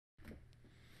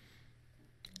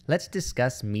let's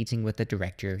discuss meeting with the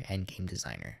director and game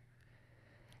designer.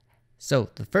 So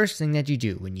the first thing that you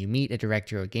do when you meet a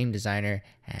director or game designer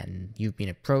and you've been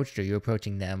approached or you're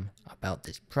approaching them about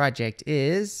this project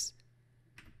is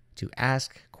to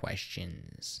ask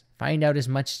questions. Find out as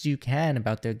much as you can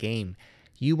about their game.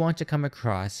 You want to come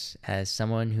across as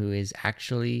someone who is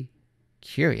actually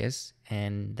curious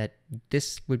and that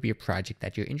this would be a project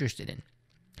that you're interested in.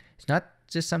 It's not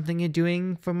just something you're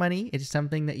doing for money. It is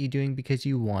something that you're doing because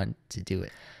you want to do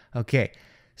it. Okay,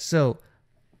 so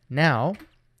now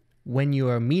when you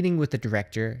are meeting with the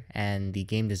director and the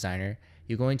game designer,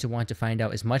 you're going to want to find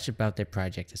out as much about their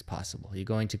project as possible. You're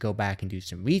going to go back and do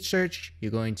some research. You're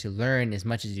going to learn as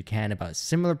much as you can about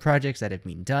similar projects that have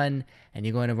been done, and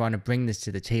you're going to want to bring this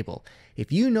to the table.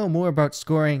 If you know more about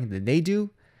scoring than they do,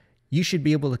 you should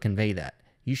be able to convey that.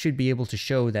 You should be able to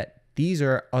show that these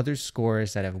are other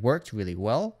scores that have worked really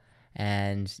well,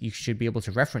 and you should be able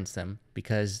to reference them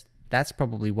because that's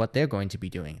probably what they're going to be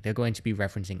doing. They're going to be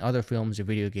referencing other films or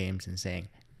video games and saying,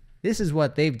 this is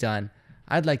what they've done.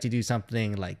 I'd like to do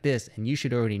something like this, and you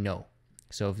should already know.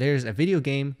 So if there's a video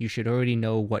game, you should already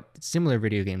know what similar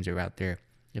video games are out there.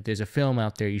 If there's a film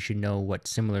out there, you should know what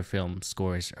similar film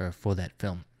scores are for that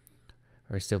film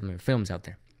or similar films out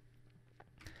there.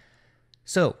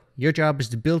 So your job is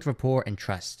to build rapport and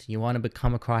trust. You want to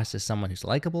come across as someone who's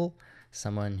likable,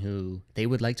 someone who they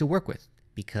would like to work with,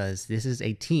 because this is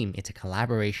a team, it's a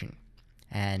collaboration,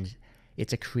 and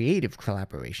it's a creative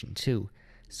collaboration too.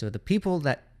 So the people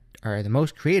that are the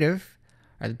most creative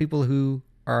are the people who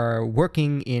are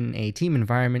working in a team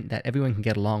environment that everyone can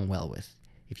get along well with.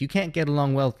 If you can't get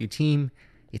along well with your team,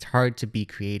 it's hard to be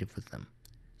creative with them.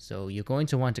 So you're going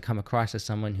to want to come across as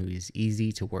someone who is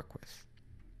easy to work with.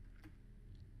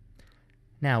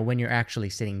 Now, when you're actually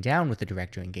sitting down with the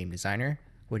director and game designer,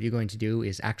 what you're going to do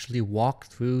is actually walk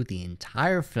through the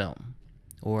entire film,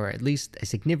 or at least a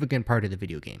significant part of the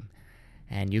video game.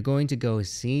 And you're going to go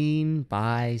scene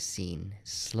by scene,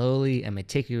 slowly and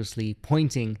meticulously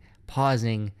pointing,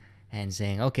 pausing, and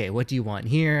saying, okay, what do you want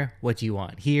here? What do you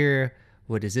want here?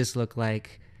 What does this look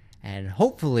like? And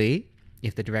hopefully,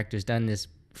 if the director's done this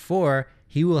before,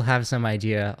 he will have some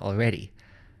idea already.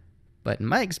 But in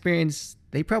my experience,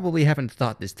 they probably haven't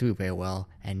thought this through very well,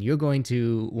 and you're going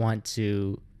to want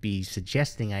to be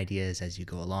suggesting ideas as you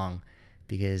go along,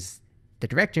 because the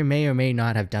director may or may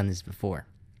not have done this before.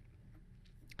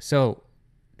 So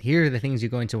here are the things you're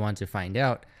going to want to find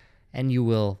out, and you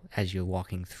will as you're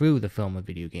walking through the film or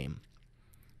video game.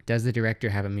 Does the director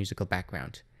have a musical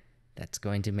background? That's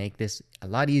going to make this a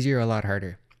lot easier, a lot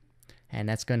harder. And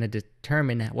that's going to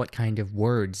determine what kind of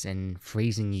words and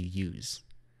phrasing you use.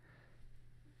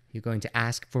 You're going to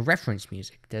ask for reference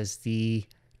music. Does the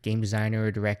game designer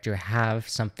or director have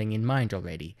something in mind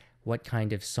already? What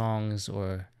kind of songs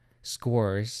or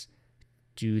scores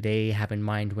do they have in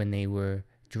mind when they were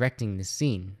directing the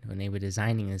scene, when they were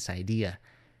designing this idea?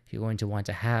 You're going to want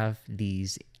to have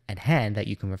these at hand that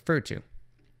you can refer to.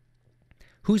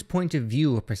 Whose point of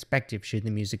view or perspective should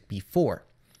the music be for?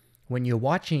 When you're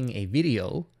watching a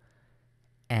video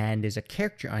and there's a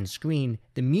character on screen,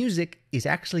 the music is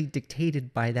actually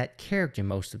dictated by that character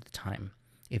most of the time.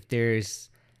 If there's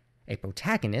a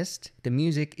protagonist, the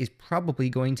music is probably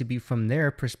going to be from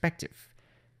their perspective.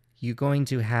 You're going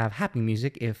to have happy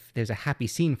music if there's a happy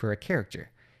scene for a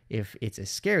character. If it's a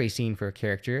scary scene for a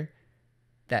character,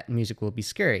 that music will be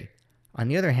scary. On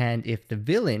the other hand, if the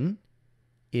villain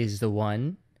is the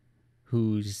one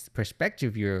whose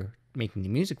perspective you're making the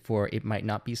music for, it might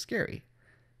not be scary.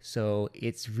 So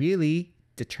it's really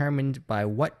determined by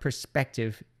what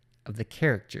perspective of the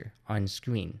character on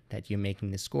screen that you're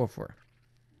making the score for.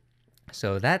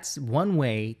 So that's one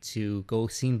way to go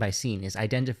scene by scene, is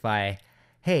identify,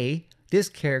 hey, this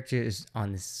character is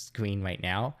on the screen right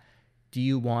now. Do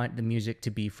you want the music to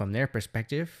be from their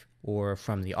perspective, or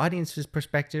from the audience's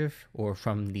perspective, or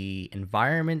from the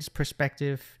environment's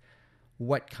perspective?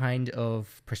 What kind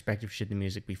of perspective should the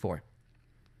music be for?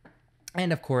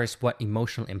 And of course, what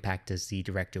emotional impact does the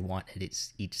director want at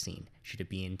each scene? Should it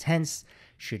be intense?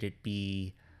 Should it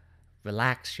be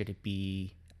relaxed? Should it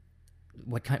be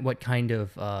what kind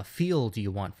of feel do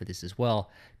you want for this as well?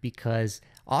 Because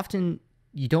often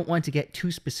you don't want to get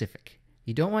too specific.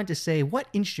 You don't want to say, what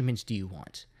instruments do you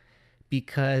want?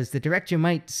 Because the director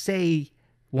might say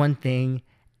one thing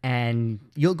and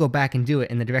you'll go back and do it,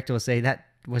 and the director will say that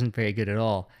wasn't very good at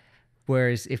all.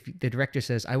 Whereas if the director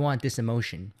says, I want this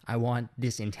emotion, I want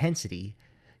this intensity,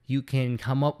 you can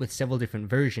come up with several different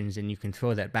versions and you can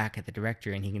throw that back at the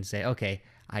director and he can say, okay,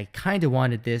 I kind of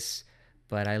wanted this,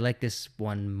 but I like this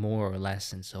one more or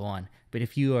less, and so on. But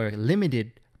if you are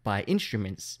limited by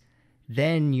instruments,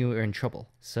 then you're in trouble.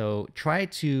 So try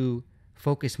to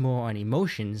focus more on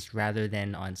emotions rather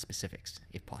than on specifics,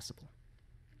 if possible.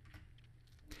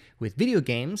 With video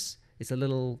games, it's a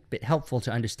little bit helpful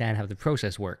to understand how the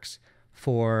process works.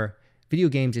 For video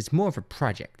games, it's more of a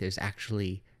project. There's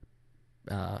actually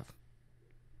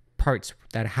parts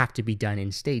that have to be done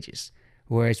in stages.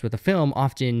 Whereas with a film,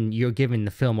 often you're given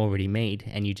the film already made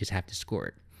and you just have to score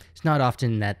it. It's not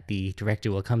often that the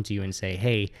director will come to you and say,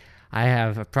 hey, I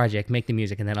have a project, make the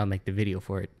music and then I'll make the video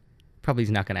for it. Probably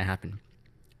is not going to happen.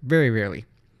 Very rarely.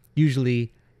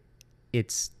 Usually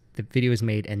it's the video is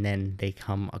made and then they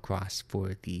come across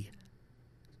for the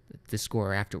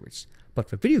score afterwards. But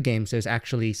for video games, there's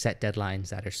actually set deadlines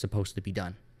that are supposed to be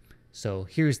done. So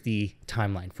here's the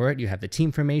timeline for it. You have the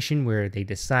team formation where they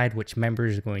decide which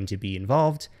members are going to be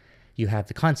involved. You have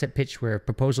the concept pitch where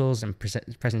proposals and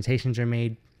presentations are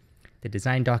made. The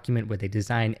design document where they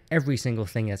design every single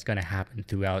thing that's going to happen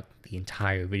throughout the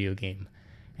entire video game.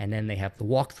 And then they have the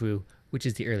walkthrough, which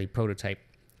is the early prototype.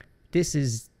 This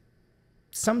is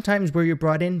sometimes where you're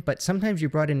brought in, but sometimes you're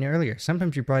brought in earlier.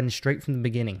 Sometimes you're brought in straight from the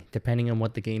beginning, depending on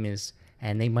what the game is.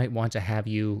 And they might want to have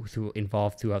you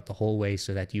involved throughout the whole way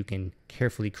so that you can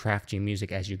carefully craft your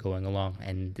music as you're going along.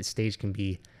 And the stage can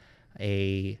be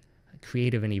a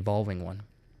creative and evolving one.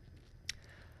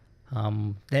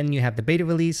 Then you have the beta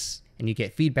release, and you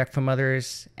get feedback from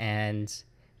others, and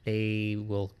they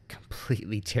will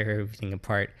completely tear everything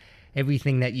apart.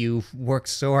 Everything that you've worked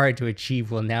so hard to achieve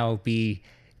will now be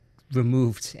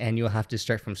removed, and you'll have to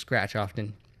start from scratch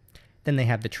often. Then they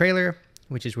have the trailer,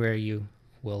 which is where you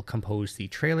will compose the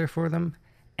trailer for them,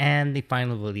 and the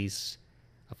final release,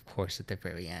 of course, at the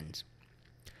very end.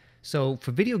 So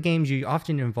for video games, you're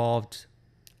often involved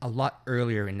a lot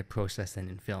earlier in the process than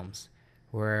in films,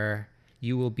 where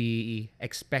you will be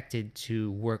expected to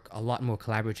work a lot more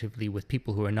collaboratively with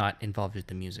people who are not involved with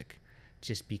the music,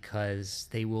 just because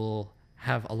they will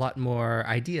have a lot more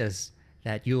ideas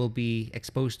that you will be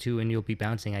exposed to, and you'll be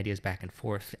bouncing ideas back and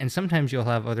forth. And sometimes you'll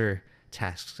have other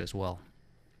tasks as well.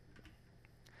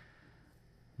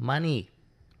 Money.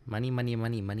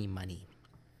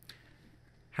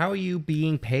 How are you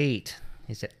being paid?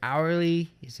 Is it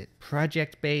hourly? Is it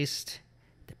project-based?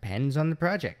 Depends on the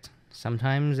project.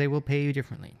 Sometimes they will pay you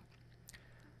differently.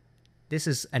 This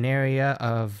is an area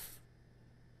of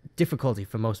difficulty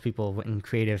for most people in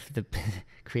creative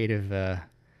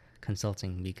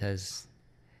consulting, because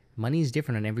money is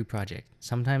different on every project.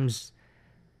 Sometimes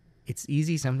it's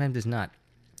easy, sometimes it's not.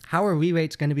 How are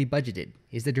rewrites going to be budgeted?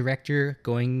 Is the director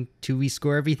going to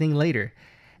rescore everything later?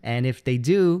 And if they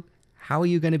do, how are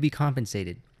you going to be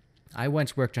compensated? I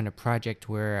once worked on a project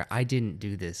where I didn't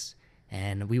do this,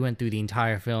 and we went through the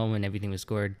entire film and everything was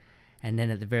scored. And then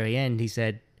at the very end, he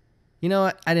said, you know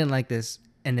what? I didn't like this,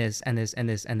 and this, and this, and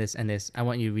this, and this, and this. I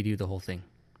want you to redo the whole thing.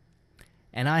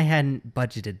 And I hadn't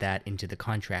budgeted that into the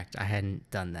contract. I hadn't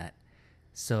done that.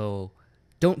 So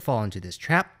don't fall into this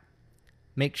trap.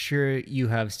 Make sure you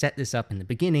have set this up in the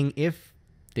beginning. If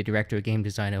the director or game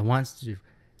designer wants to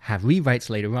have rewrites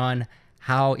later on,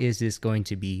 how is this going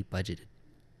to be budgeted?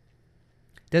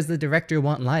 Does the director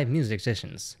want live music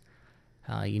sessions?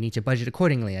 You need to budget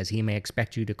accordingly, as he may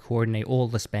expect you to coordinate all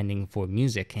the spending for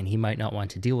music, and he might not want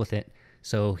to deal with it.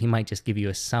 So he might just give you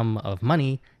a sum of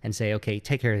money and say, okay,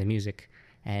 take care of the music.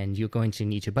 And you're going to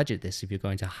need to budget this if you're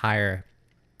going to hire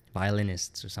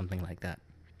violinists or something like that.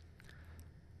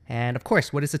 And of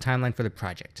course, what is the timeline for the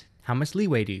project? How much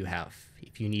leeway do you have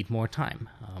if you need more time?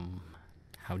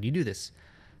 How do you do this?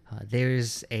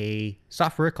 There's a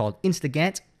software called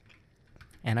Instagant,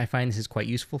 and I find this is quite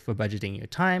useful for budgeting your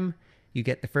time. You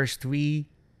get the first three,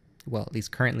 well, at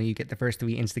least currently, you get the first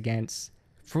 3 Instagants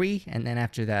free, and then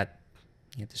after that,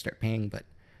 you have to start paying. But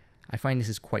I find this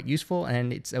is quite useful,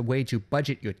 and it's a way to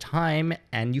budget your time,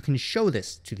 and you can show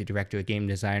this to the director or game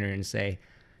designer and say,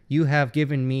 you have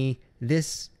given me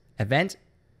this event,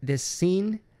 this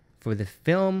scene for the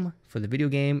film, for the video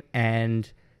game,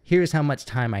 and here's how much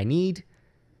time I need.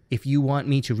 If you want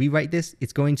me to rewrite this,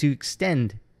 it's going to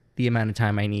extend the amount of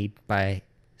time I need by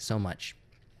so much.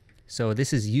 So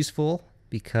this is useful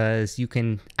because you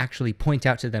can actually point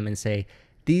out to them and say,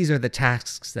 these are the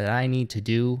tasks that I need to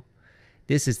do.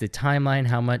 This is the timeline,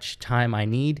 how much time I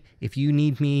need. If you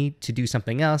need me to do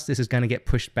something else, this is going to get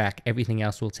pushed back. Everything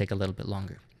else will take a little bit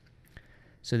longer.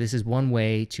 So this is one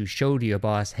way to show to your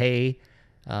boss, hey,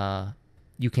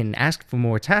 you can ask for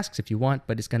more tasks if you want,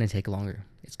 but it's going to take longer.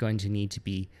 It's going to need to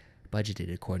be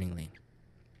budgeted accordingly.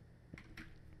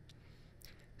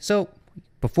 So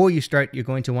before you start, you're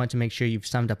going to want to make sure you've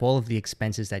summed up all of the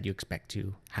expenses that you expect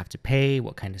to have to pay,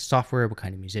 what kind of software, what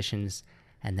kind of musicians,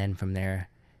 and then from there,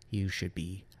 you should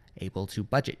be able to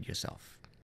budget yourself.